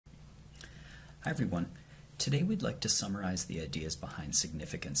Hi everyone. Today we'd like to summarize the ideas behind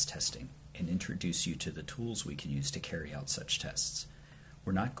significance testing and introduce you to the tools we can use to carry out such tests.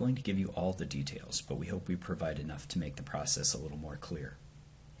 We're not going to give you all the details, but we hope we provide enough to make the process a little more clear.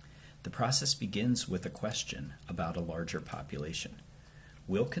 The process begins with a question about a larger population.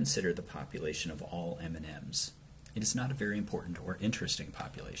 We'll consider the population of all M&Ms. It is not a very important or interesting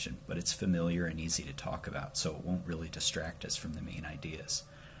population, but it's familiar and easy to talk about, so it won't really distract us from the main ideas.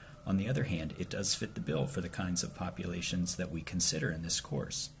 On the other hand, it does fit the bill for the kinds of populations that we consider in this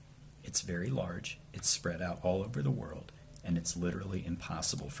course. It's very large, it's spread out all over the world, and it's literally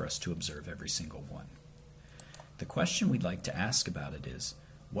impossible for us to observe every single one. The question we'd like to ask about it is,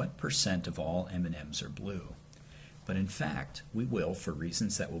 what percent of all M&Ms are blue? But in fact, we will, for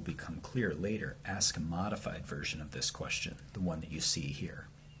reasons that will become clear later, ask a modified version of this question, the one that you see here.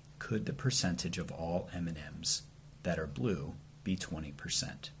 Could the percentage of all M&Ms that are blue be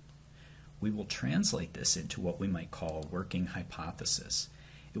 20%? We will translate this into what we might call a working hypothesis.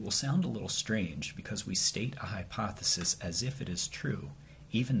 It will sound a little strange because we state a hypothesis as if it is true,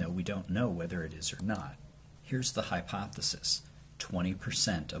 even though we don't know whether it is or not. Here's the hypothesis.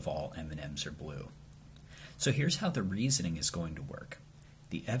 20% of all M&Ms are blue. So here's how the reasoning is going to work.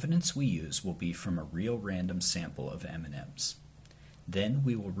 The evidence we use will be from a real random sample of M&Ms. Then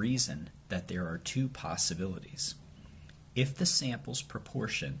we will reason that there are two possibilities. If the sample's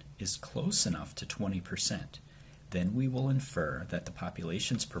proportion is close enough to 20%, then we will infer that the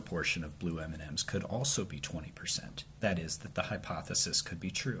population's proportion of blue M&Ms could also be 20%. That is, that the hypothesis could be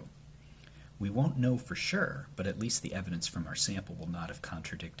true. We won't know for sure, but at least the evidence from our sample will not have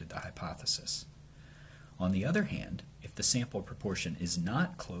contradicted the hypothesis. On the other hand, if the sample proportion is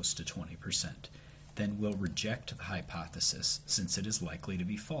not close to 20%, then we'll reject the hypothesis since it is likely to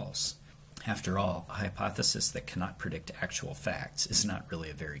be false. After all, a hypothesis that cannot predict actual facts is not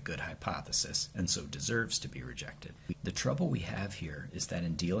really a very good hypothesis, and so deserves to be rejected. The trouble we have here is that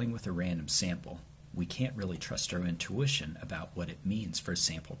in dealing with a random sample, we can't really trust our intuition about what it means for a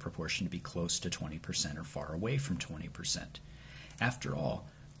sample proportion to be close to 20% or far away from 20%. After all,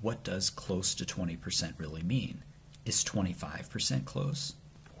 what does close to 20% really mean? Is 25% close?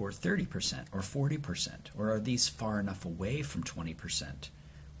 Or 30%? Or 40%? Or are these far enough away from 20%?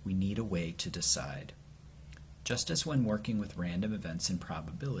 We need a way to decide. Just as when working with random events in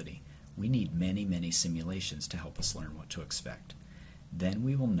probability, we need many simulations to help us learn what to expect. Then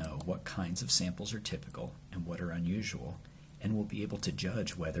we will know what kinds of samples are typical and what are unusual, and we'll be able to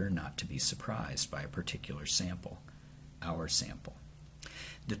judge whether or not to be surprised by a particular sample, our sample.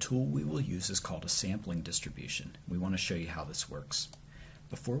 The tool we will use is called a sampling distribution. We want to show you how this works.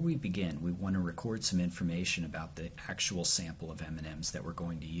 Before we begin, we want to record some information about the actual sample of M&Ms that we're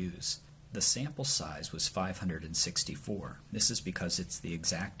going to use. The sample size was 564. This is because it's the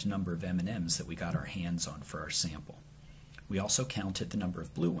exact number of M&Ms that we got our hands on for our sample. We also counted the number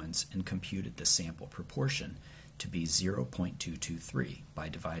of blue ones and computed the sample proportion to be 0.223 by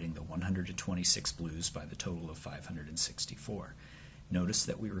dividing the 126 blues by the total of 564. Notice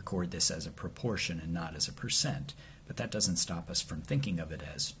that we record this as a proportion and not as a percent, but that doesn't stop us from thinking of it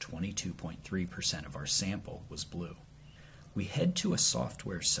as 22.3% of our sample was blue. We head to a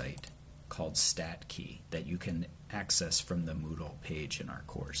software site called StatKey that you can access from the Moodle page in our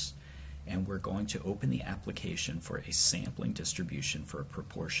course, and we're going to open the application for a sampling distribution for a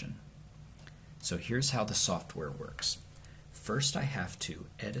proportion. So here's how the software works. First, I have to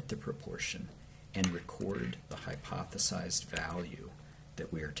edit the proportion and record the hypothesized value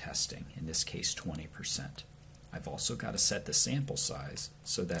that we are testing, in this case 20%. I've also got to set the sample size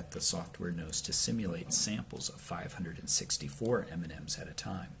so that the software knows to simulate samples of 564 M&Ms at a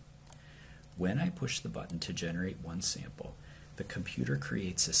time. When I push the button to generate one sample, the computer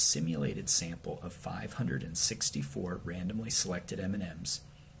creates a simulated sample of 564 randomly selected M&Ms,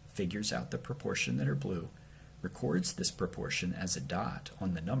 figures out the proportion that are blue, records this proportion as a dot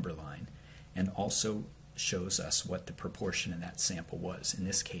on the number line, and also shows us what the proportion in that sample was. In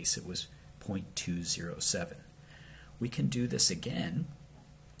this case, it was 0.207. We can do this again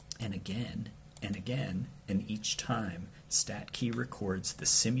and again and again, and each time StatKey records the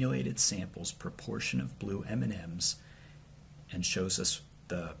simulated sample's proportion of blue M&Ms and shows us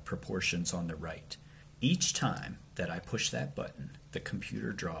the proportions on the right. Each time that I push that button, the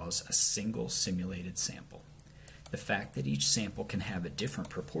computer draws a single simulated sample. The fact that each sample can have a different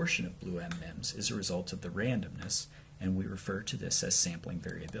proportion of blue M&Ms is a result of the randomness, and we refer to this as sampling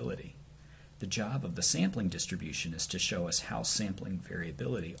variability. The job of the sampling distribution is to show us how sampling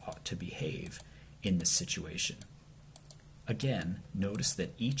variability ought to behave in this situation. Again, notice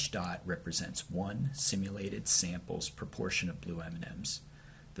that each dot represents one simulated sample's proportion of blue M&Ms.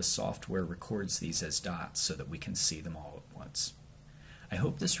 The software records these as dots so that we can see them all at once. I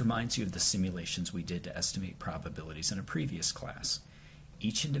hope this reminds you of the simulations we did to estimate probabilities in a previous class.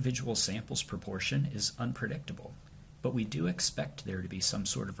 Each individual sample's proportion is unpredictable, but we do expect there to be some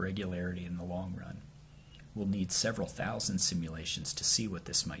sort of regularity in the long run. We'll need several thousand simulations to see what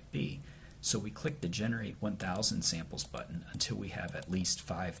this might be, so we click the Generate 1000 Samples button until we have at least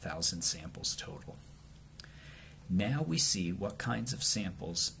 5,000 samples total. Now we see what kinds of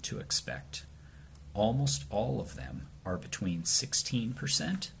samples to expect. Almost all of them are between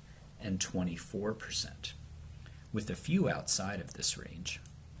 16% and 24%, with a few outside of this range.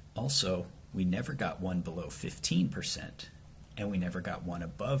 Also, we never got one below 15%, and we never got one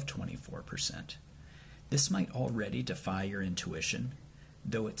above 24%. This might already defy your intuition,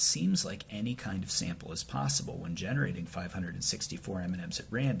 though it seems like any kind of sample is possible when generating 564 M&ms at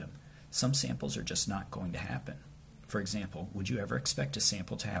random. Some samples are just not going to happen. For example, would you ever expect a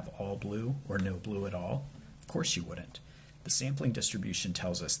sample to have all blue or no blue at all? Of course you wouldn't. The sampling distribution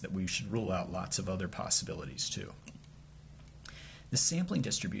tells us that we should rule out lots of other possibilities too. The sampling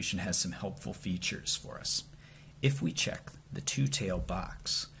distribution has some helpful features for us. If we check the two-tail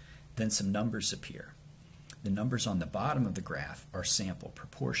box, then some numbers appear. The numbers on the bottom of the graph are sample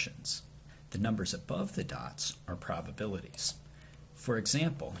proportions. The numbers above the dots are probabilities. For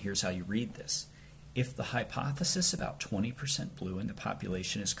example, here's how you read this. If the hypothesis about 20% blue in the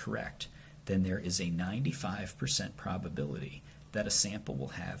population is correct, then there is a 95% probability that a sample will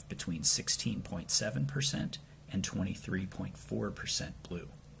have between 16.7% and 23.4% blue.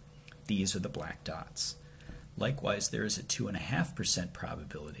 These are the black dots. Likewise, there is a 2.5%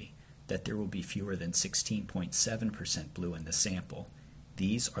 probability that there will be fewer than 16.7% blue in the sample.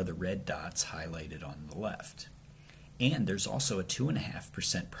 These are the red dots highlighted on the left. And there's also a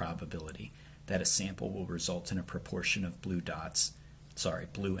 2.5% probability that a sample will result in a proportion of blue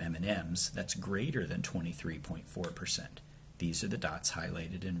M&ms that's greater than 23.4%. These are the dots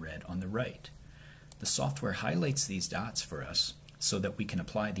highlighted in red on the right. The software highlights these dots for us so that we can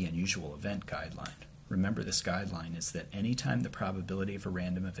apply the unusual event guideline. Remember, this guideline is that anytime the probability of a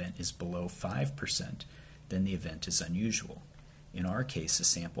random event is below 5%, then the event is unusual. In our case, a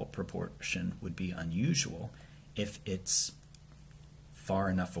sample proportion would be unusual if it's far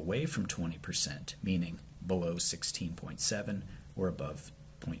enough away from 20%, meaning below 16.7 or above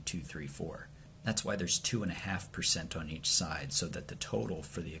 0.234. That's why there's 2.5% on each side, so that the total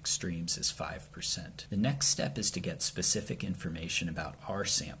for the extremes is 5%. The next step is to get specific information about our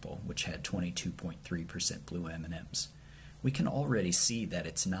sample, which had 22.3% blue M&ms. We can already see that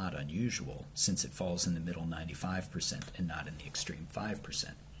it's not unusual, since it falls in the middle 95% and not in the extreme 5%.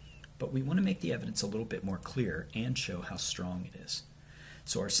 But we want to make the evidence a little bit more clear and show how strong it is.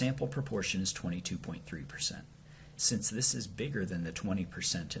 So our sample proportion is 22.3%. Since this is bigger than the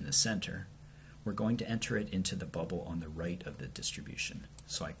 20% in the center, we're going to enter it into the bubble on the right of the distribution.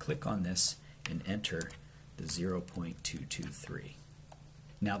 So I click on this and enter the 0.223.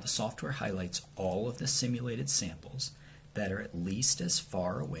 Now the software highlights all of the simulated samples that are at least as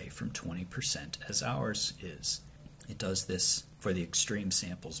far away from 20% as ours is. It does this for the extreme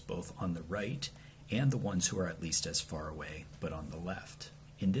samples both on the right and the ones who are at least as far away but on the left.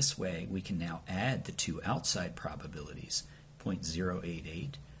 In this way, we can now add the two outside probabilities,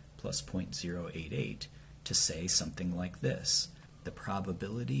 0.088 plus 0.088, to say something like this. The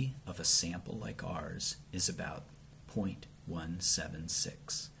probability of a sample like ours is about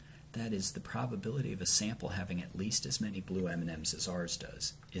 0.176. That is, the probability of a sample having at least as many blue M&ms as ours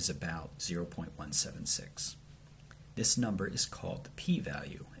does is about 0.176. This number is called the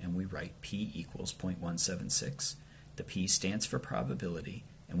p-value, and we write p equals 0.176. The p stands for probability,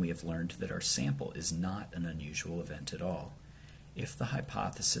 and we have learned that our sample is not an unusual event at all. If the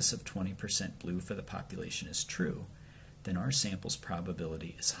hypothesis of 20% blue for the population is true, then our sample's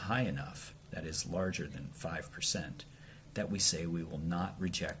probability is high enough, that is larger than 5%, that we say we will not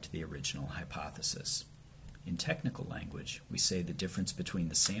reject the original hypothesis. In technical language, we say the difference between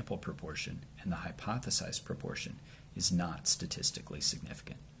the sample proportion and the hypothesized proportion is not statistically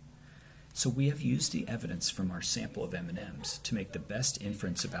significant. So we have used the evidence from our sample of M&ms to make the best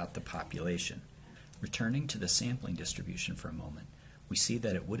inference about the population. Returning to the sampling distribution for a moment, we see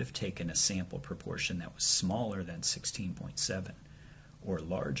that it would have taken a sample proportion that was smaller than 16.7 or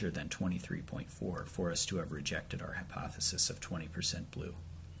larger than 23.4 for us to have rejected our hypothesis of 20% blue.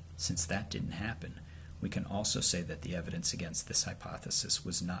 Since that didn't happen, we can also say that the evidence against this hypothesis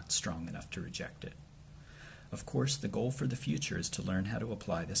was not strong enough to reject it. Of course, the goal for the future is to learn how to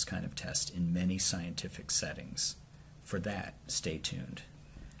apply this kind of test in many scientific settings. For that, stay tuned.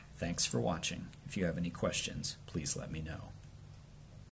 Thanks for watching. If you have any questions, please let me know.